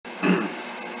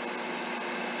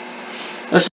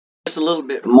just a little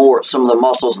bit more at some of the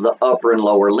muscles of the upper and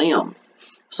lower limbs.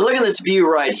 So look at this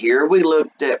view right here. We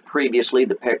looked at previously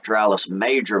the pectoralis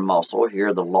major muscle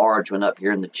here, the large one up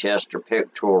here in the chest or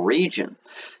pectoral region.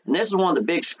 And this is one of the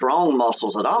big strong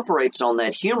muscles that operates on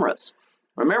that humerus.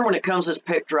 Remember, when it comes to this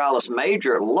pectoralis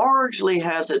major, it largely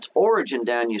has its origin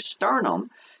down your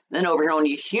sternum, then over here on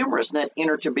your humerus in that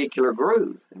intertubercular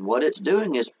groove. And what it's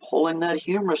doing is pulling that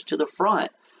humerus to the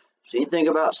front. So you think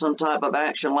about some type of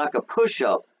action like a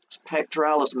push-up,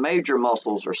 pectoralis major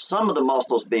muscles or some of the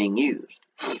muscles being used.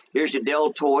 Here's your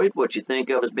deltoid, what you think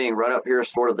of as being right up here,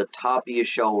 sort of the top of your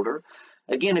shoulder.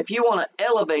 Again, if you want to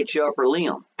elevate your upper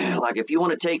limb, like if you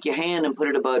want to take your hand and put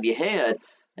it above your head,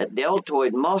 that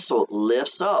deltoid muscle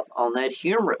lifts up on that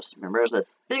humerus. Remember, there's a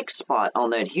thick spot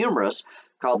on that humerus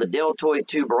called the deltoid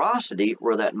tuberosity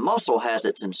where that muscle has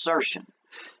its insertion.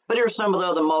 But here's some of the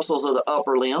other muscles of the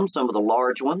upper limb, some of the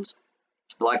large ones,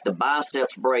 like the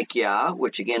biceps brachii,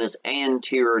 which again is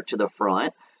anterior to the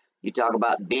front. You talk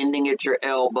about bending at your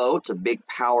elbow. It's a big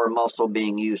power muscle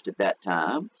being used at that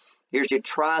time. Here's your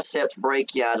triceps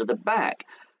brachii to the back.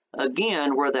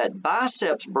 Again, where that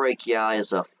biceps brachii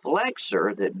is a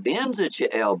flexor that bends at your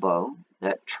elbow,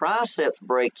 that triceps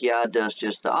brachii does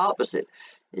just the opposite.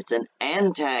 It's an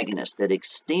antagonist that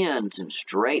extends and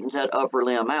straightens that upper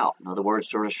limb out. In other words,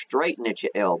 sort of straighten at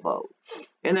your elbow.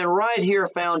 And then right here,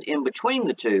 found in between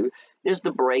the two, is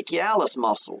the brachialis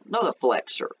muscle, another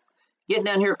flexor. Getting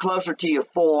down here closer to your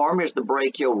forearm, here's the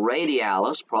brachial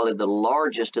radialis, probably the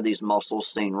largest of these muscles,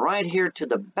 seen right here to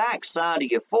the back side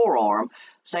of your forearm,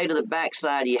 say to the back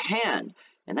side of your hand.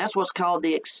 And that's what's called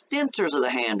the extensors of the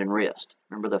hand and wrist.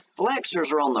 Remember, the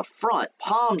flexors are on the front,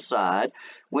 palm side,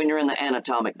 when you're in the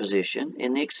anatomic position,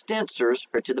 and the extensors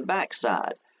are to the back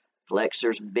side.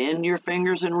 Flexors bend your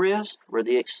fingers and wrist, where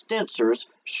the extensors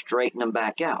straighten them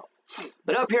back out.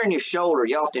 But up here in your shoulder,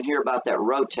 you often hear about that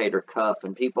rotator cuff,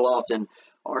 and people often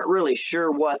aren't really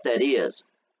sure what that is.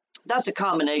 That's a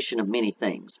combination of many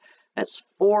things. That's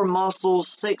 4 muscles,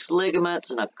 6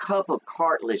 ligaments, and a cup of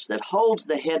cartilage that holds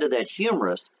the head of that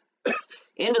humerus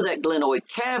into that glenoid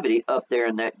cavity up there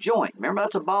in that joint. Remember,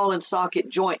 that's a ball and socket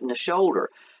joint in the shoulder.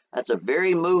 That's a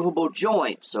very movable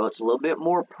joint, so it's a little bit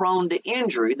more prone to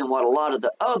injury than what a lot of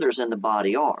the others in the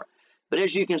body are. But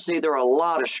as you can see, there are a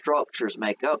lot of structures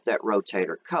make up that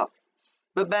rotator cuff.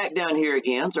 But back down here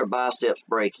again is our biceps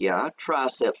brachii,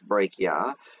 triceps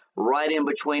brachii. Right in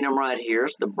between them right here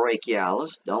is the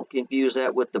brachialis. Don't confuse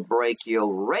that with the brachial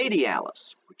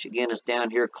radialis, which again is down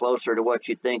here closer to what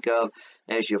you think of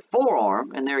as your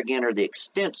forearm. And there again are the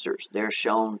extensors. They're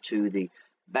shown to the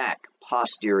back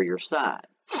posterior side.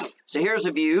 So here's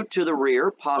a view to the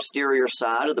rear posterior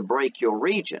side of the brachial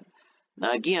region.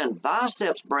 Now again,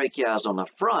 biceps brachii is on the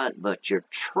front, but your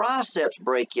triceps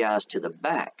brachii is to the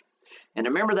back. And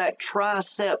remember, that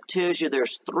tricep tells you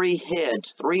there's 3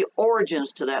 heads, 3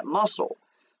 origins to that muscle,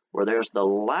 where there's the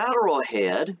lateral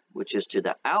head, which is to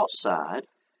the outside,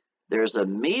 there's a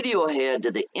medial head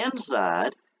to the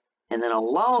inside, and then a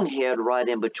long head right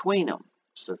in between them.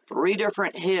 So 3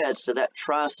 different heads to that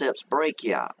triceps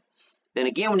brachii. Then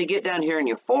again, when you get down here in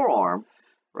your forearm,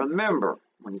 remember,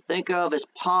 when you think of as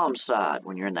palm side,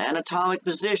 when you're in the anatomic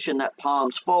position, that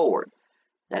palm's forward.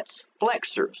 That's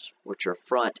flexors, which are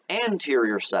front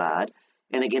anterior side,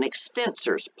 and again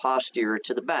extensors, posterior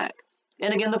to the back.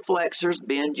 And again, the flexors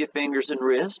bend your fingers and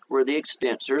wrist, where the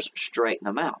extensors straighten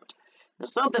them out. Now,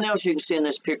 something else you can see in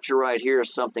this picture right here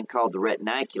is something called the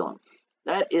retinaculum.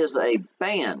 That is a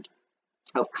band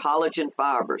of collagen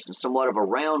fibers and somewhat of a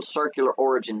round circular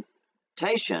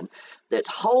orientation that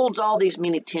holds all these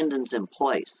many tendons in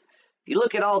place. If you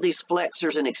look at all these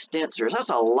flexors and extensors,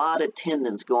 that's a lot of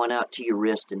tendons going out to your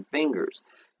wrist and fingers.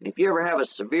 And if you ever have a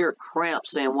severe cramp,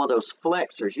 say in one of those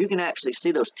flexors, you can actually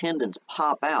see those tendons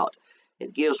pop out.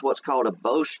 It gives what's called a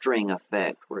bowstring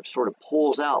effect, where it sort of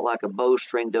pulls out like a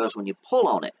bowstring does when you pull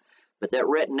on it. But that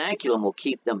retinaculum will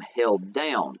keep them held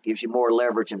down. It gives you more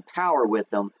leverage and power with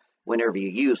them whenever you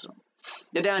use them.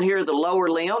 Now down here, the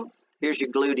lower limb, here's your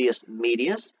gluteus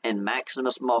medius and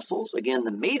maximus muscles. Again,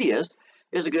 the medius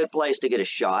is a good place to get a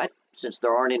shot. Since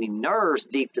there aren't any nerves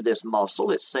deep to this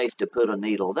muscle, it's safe to put a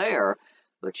needle there.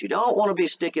 But you don't want to be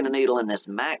sticking a needle in this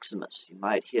maximus. You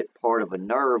might hit part of a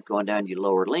nerve going down your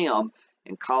lower limb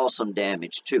and cause some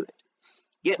damage to it.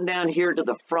 Getting down here to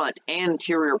the front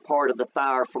anterior part of the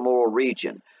thigh-femoral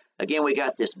region. Again, we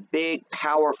got this big,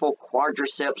 powerful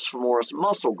quadriceps femoris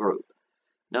muscle group.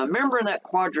 Now remember, in that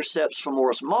quadriceps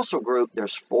femoris muscle group,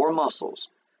 there's 4 muscles.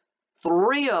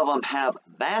 3 of them have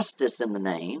vastus in the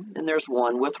name, and there's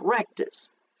 1 with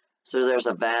rectus. So there's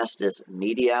a vastus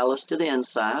medialis to the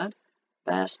inside,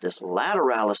 vastus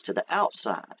lateralis to the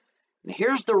outside. And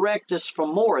here's the rectus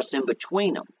femoris in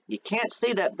between them. You can't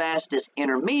see that vastus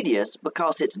intermedius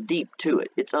because it's deep to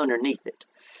it. It's underneath it.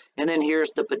 And then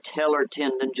here's the patellar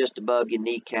tendon just above your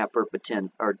kneecap or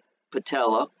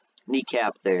patella,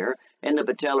 kneecap there, and the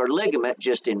patellar ligament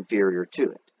just inferior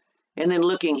to it. And then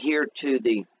looking here to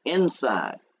the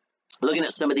inside, looking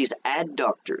at some of these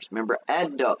adductors. Remember,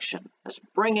 adduction. That's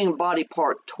bringing body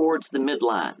part towards the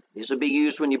midline. These will be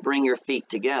used when you bring your feet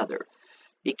together.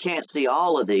 You can't see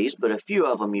all of these, but a few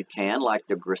of them you can, like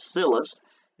the gracilis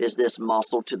is this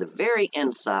muscle to the very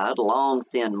inside, long,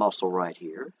 thin muscle right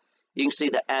here. You can see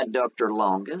the adductor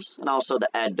longus and also the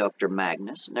adductor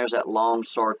magnus, and there's that long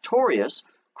sartorius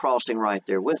crossing right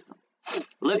there with them.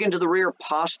 Looking to the rear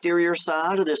posterior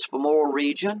side of this femoral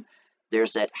region,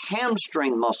 there's that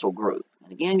hamstring muscle group.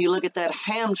 And again, you look at that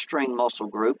hamstring muscle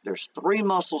group, there's 3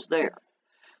 muscles there.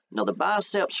 Now, the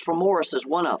biceps femoris is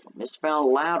one of them. It's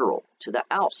found lateral to the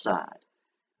outside.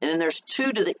 And then there's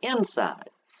 2 to the inside.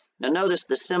 Now, notice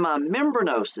the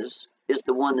semimembranosus is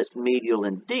the one that's medial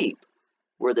and deep,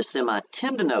 where the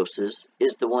semitendinosus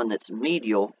is the one that's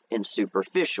medial and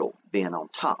superficial, being on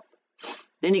top.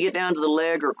 Then you get down to the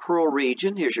leg or crural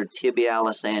region. Here's your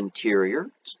tibialis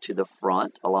anterior. It's to the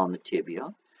front along the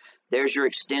tibia. There's your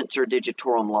extensor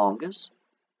digitorum longus.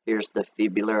 Here's the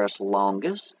fibularis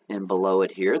longus, and below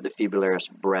it here, the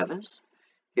fibularis brevis.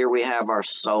 Here we have our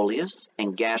soleus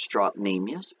and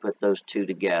gastrocnemius. Put those 2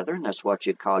 together, and that's what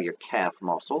you call your calf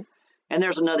muscle. And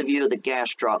there's another view of the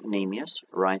gastrocnemius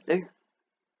right there.